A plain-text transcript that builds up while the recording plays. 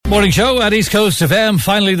Morning show at East Coast FM.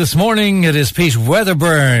 Finally this morning, it is Pete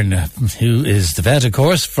Weatherburn, who is the vet, of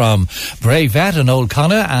course, from Bray Vet in Old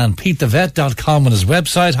Connor, and PeteTheVet.com on his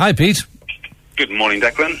website. Hi, Pete. Good morning,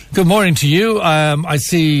 Declan. Good morning to you. I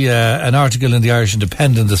see an article in the Irish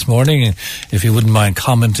Independent this morning, if you wouldn't mind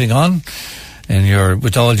commenting on, and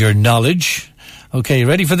with all your knowledge. Okay, you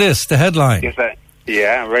ready for this? The headline. Yes, sir.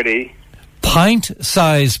 Yeah, ready.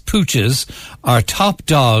 Pint-sized pooches are top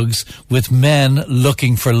dogs with men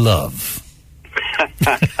looking for love.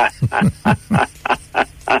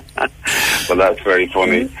 Well, that's very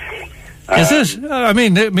funny. Is it? I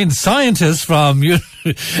mean, scientists from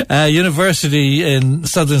university in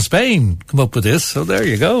southern Spain come up with this. So there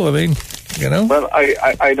you go. I mean, you know. Well,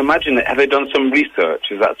 I'd imagine. Have they done some research?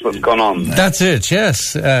 Is that what's gone on there? That's it.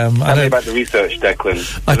 Yes. Tell me about the research,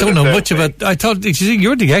 Declan. I don't know much about. I thought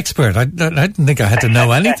you're the expert. I didn't think I had to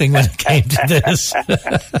know anything when it came to this.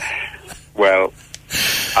 Well,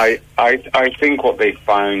 I think what they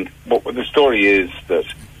found. What the story is that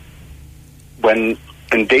when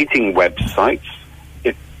in dating websites,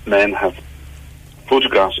 if men have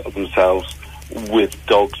photographs of themselves with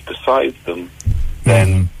dogs beside them,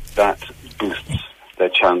 then that boosts their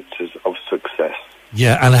chances of success.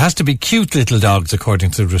 Yeah, and it has to be cute little dogs,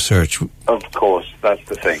 according to the research. Of course, that's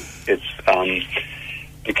the thing. It's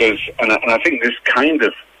because, and I think this kind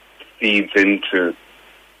of feeds into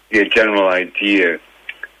the general idea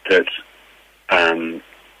that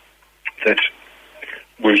that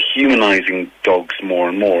we're humanizing dogs more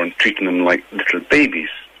and more and treating them like little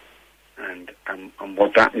babies. And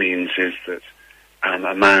what that means is that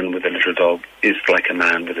a man with a little dog is like a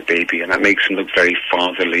man with a baby, and that makes him look very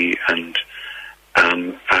fatherly and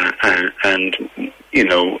you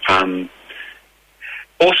know.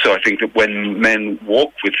 Also, I think that when men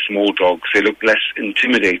walk with small dogs, they look less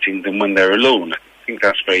intimidating than when they're alone. I think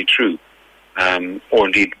that's very true. Or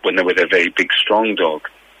indeed, when they're with a very big, strong dog.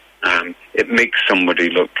 It makes somebody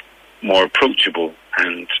look more approachable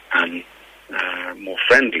and more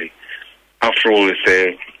friendly. After all, if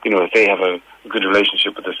they have a good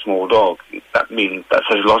relationship with a small dog, that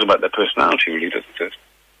says a lot about their personality, really, doesn't it?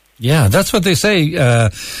 Yeah, that's what they say.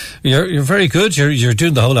 You're very good. You're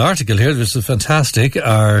doing the whole article here. This is fantastic.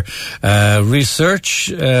 Our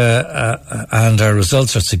research and our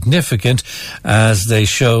results are significant as they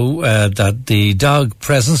show that the dog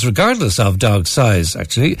presence, regardless of dog size,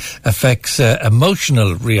 actually affects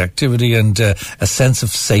emotional reactivity and a sense of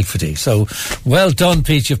safety. So, well done,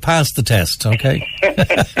 Pete. You've passed the test. Okay.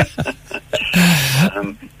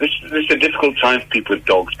 This is a difficult time for people with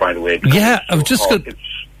dogs, by the way. Yeah, I was just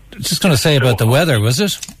going to say about the weather, was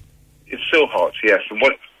it? It's so hot, yes. And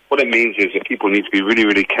what it means is that people need to be really,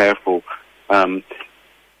 really careful. When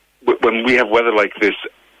we have weather like this,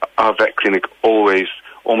 our vet clinic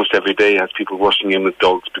almost every day, has people rushing in with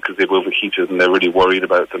dogs because they've overheated and they're really worried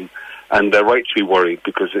about them. And they're right to be worried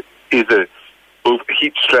because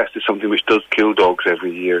heat stress is something which does kill dogs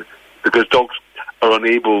every year, because dogs are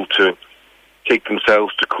unable to take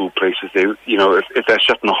themselves to cool places. If they're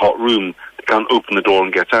shut in a hot room, they can't open the door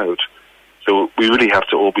and get out. So we really have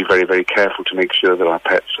to all be very, very careful to make sure that our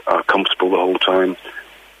pets are comfortable the whole time.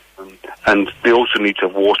 And they also need to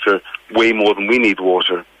have water way more than we need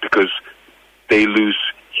water, because they lose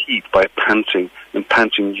heat by panting, and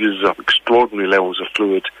panting uses up extraordinary levels of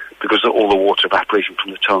fluid because of all the water evaporation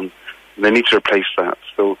from the tongue. And they need to replace that.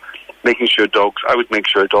 So I would make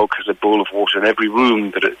sure a dog has a bowl of water in every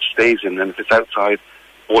room that it stays in, and if it's outside,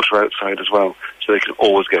 water outside as well, so they can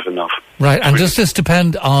always get enough. Right, and does this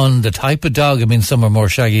depend on the type of dog? I mean, some are more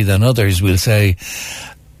shaggy than others, we'll say,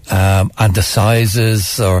 and the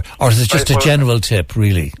sizes, or is it just a general tip,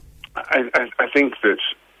 really? I think that,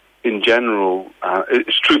 in general,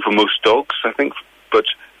 it's true for most dogs, I think, but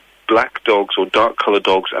black dogs or dark-coloured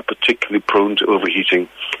dogs are particularly prone to overheating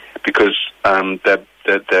because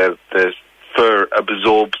their fur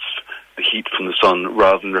absorbs the heat from the sun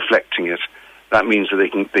rather than reflecting it. That means that they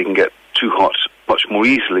can get too hot much more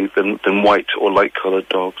easily than white or light-coloured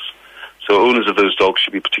dogs. So owners of those dogs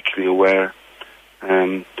should be particularly aware.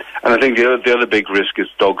 And I think the other big risk is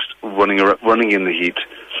dogs running in the heat.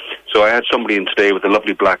 So I had somebody in today with a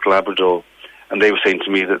lovely black Labrador, and they were saying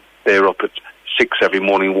to me that they're up at 6 every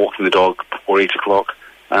morning walking the dog before 8 o'clock,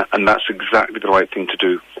 and that's exactly the right thing to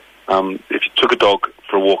do. If you took a dog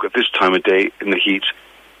for a walk at this time of day in the heat,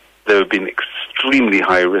 there would be an extremely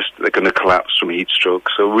high risk that they're going to collapse from heat stroke.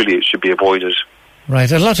 So really, it should be avoided. Right,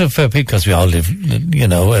 a lot of people, because we all live,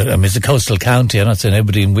 it's a coastal county. I'm not saying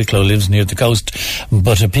everybody in Wicklow lives near the coast,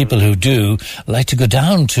 but people who do like to go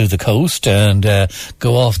down to the coast and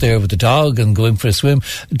go off there with the dog and go in for a swim.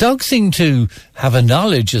 Dogs seem to have a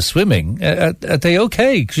knowledge of swimming. Are they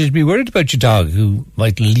okay? Because you'd be worried about your dog who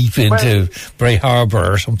might leap into Bray Harbour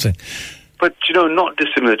or something. But, not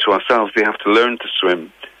dissimilar to ourselves, they have to learn to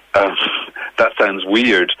swim. That sounds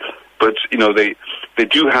weird, but, they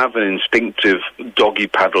do have an instinctive doggy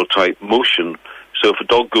paddle type motion. So if a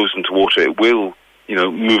dog goes into water, it will,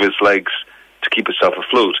 move its legs to keep itself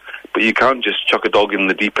afloat. But you can't just chuck a dog in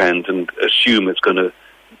the deep end and assume it's going to,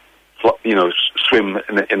 swim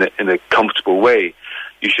in a comfortable way.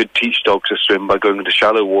 You should teach dogs to swim by going into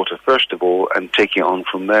shallow water first of all and taking it on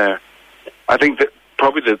from there. I think that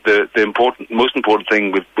probably the most important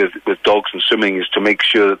thing with dogs and swimming is to make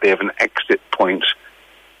sure that they have an exit point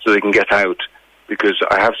so they can get out. Because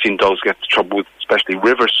I have seen dogs get into trouble with, especially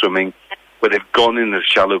river swimming, where they've gone in a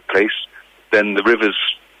shallow place, then the river's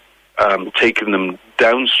taken them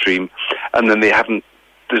downstream, and then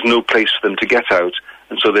there's no place for them to get out,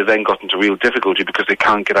 and so they then got into real difficulty because they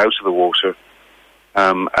can't get out of the water.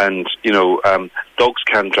 Dogs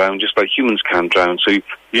can drown just like humans can drown, so you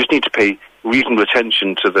just need to pay reasonable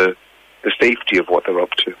attention to the safety of what they're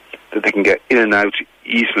up to, that they can get in and out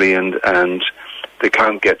easily, and they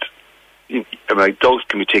can't get... dogs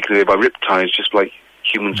can be taken away by riptides just like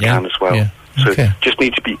humans can as well. Yeah. So just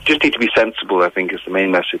need to be sensible, I think, is the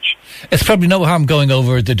main message. It's probably no harm going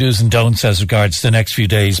over the do's and don'ts as regards the next few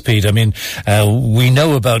days, Pete. I mean, we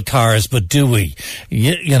know about cars, but do we?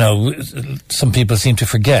 Some people seem to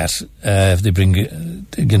forget if they bring,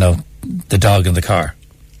 the dog in the car.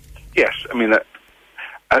 Yes, I mean,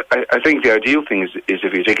 I think the ideal thing is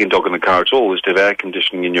if you're taking a dog in the car at all, is to have air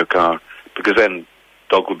conditioning in your car, because then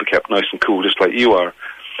dog will be kept nice and cool, just like you are.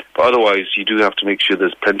 But otherwise, you do have to make sure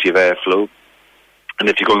there's plenty of airflow. And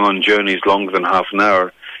if you're going on journeys longer than half an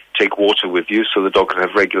hour, take water with you so the dog can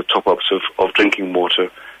have regular top-ups of drinking water.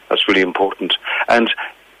 That's really important. And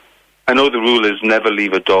I know the rule is never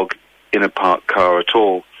leave a dog in a parked car at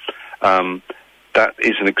all. That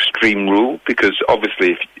is an extreme rule, because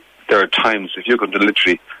obviously there are times if you're going to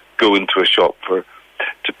literally go into a shop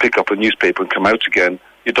to pick up a newspaper and come out again,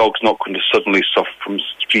 your dog's not going to suddenly suffer from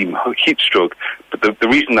extreme heat stroke. But the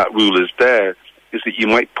reason that rule is there is that you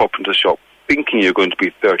might pop into the shop thinking you're going to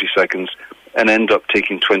be 30 seconds and end up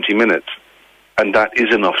taking 20 minutes. And that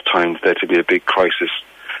is enough time for there to be a big crisis.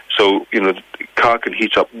 So, the car can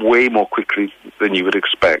heat up way more quickly than you would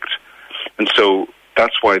expect. And so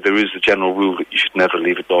that's why there is a general rule that you should never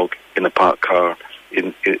leave a dog in a parked car,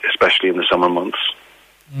 especially in the summer months.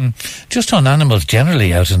 Just on animals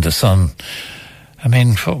generally out in the sun, I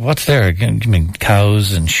mean, what's there? I mean,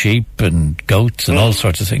 cows and sheep and goats and all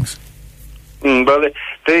sorts of things. Well,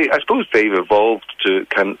 I suppose they've evolved to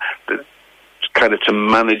kind of to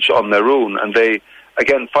manage on their own.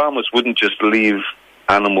 And farmers wouldn't just leave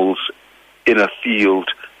animals in a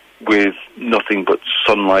field with nothing but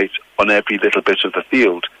sunlight on every little bit of the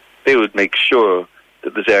field. They would make sure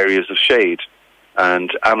that there's areas of shade,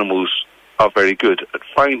 and animals are very good at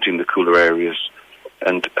finding the cooler areas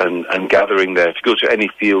and gathering there. If you go to any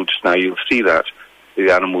field just now, you'll see that the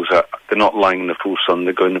animals they're not lying in the full sun.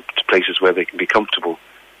 They're going to places where they can be comfortable.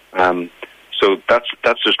 So that's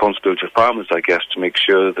the responsibility of farmers, I guess, to make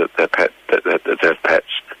sure that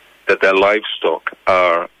their livestock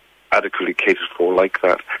are adequately catered for like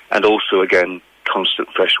that. And also, again, constant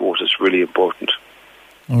fresh water is really important.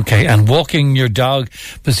 Okay, and walking your dog,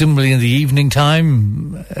 presumably in the evening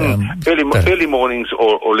time? Early mornings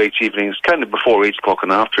or late evenings, kind of before 8 o'clock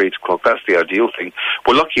and after 8 o'clock. That's the ideal thing.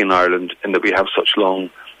 We're lucky in Ireland in that we have such long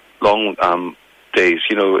days.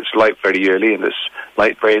 It's light very early and it's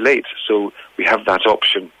light very late. So we have that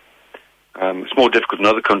option. It's more difficult in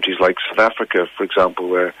other countries like South Africa, for example,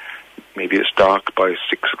 where maybe it's dark by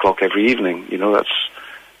 6 o'clock every evening. That's...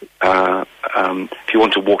 if you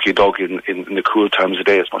want to walk your dog in the cool times of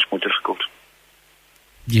day, it's much more difficult.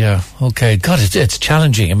 Yeah, okay. God, it's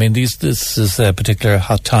challenging. I mean, this is a particular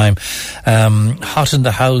hot time. Hot in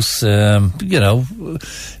the house, do you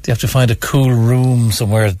have to find a cool room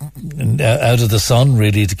somewhere out of the sun,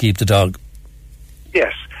 really, to keep the dog?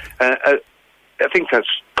 Yes. I think that's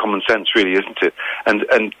common sense, really, isn't it?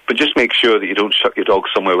 But just make sure that you don't shut your dog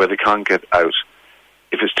somewhere where they can't get out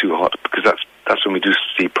if it's too hot, because that's when we do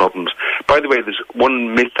see problems. By the way, there's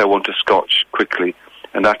one myth I want to scotch quickly,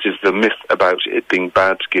 and that is the myth about it being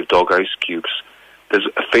bad to give dog ice cubes. There's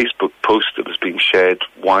a Facebook post that was being shared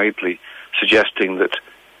widely suggesting that,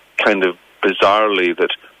 kind of bizarrely,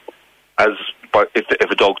 that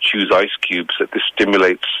if a dog chews ice cubes, that this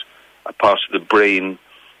stimulates a part of the brain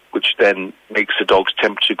which then makes the dog's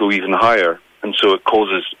temperature go even higher, and so it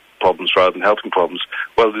causes problems rather than helping problems.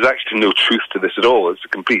 Well, there's actually no truth to this at all. It's a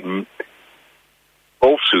complete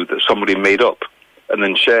falsehood that somebody made up and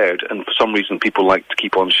then shared, and for some reason people like to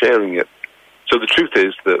keep on sharing it. So the truth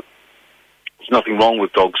is that there's nothing wrong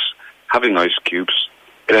with dogs having ice cubes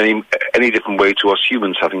in any different way to us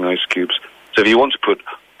humans having ice cubes. So if you want to put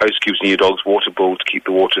ice cubes in your dog's water bowl to keep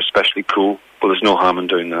the water especially cool, well, there's no harm in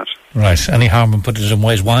doing that. Right. Any harm in putting it in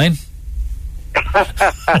white wine? As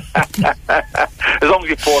long as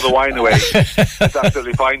you pour the wine away, it's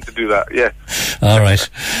absolutely fine to do that, yeah. All right.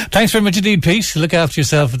 Thanks very much indeed, Pete. Look after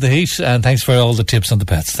yourself at the heat, and thanks for all the tips on the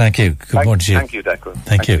pets. Thank you. Good morning to you. Thank you, Declan.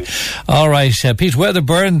 Thank you. All right, Pete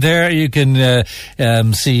Wedderburn there. You can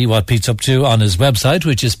see what Pete's up to on his website,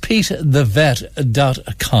 which is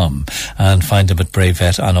petethevet.com, and find him at Brave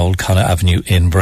Vet on Old Connaught Avenue in Bray.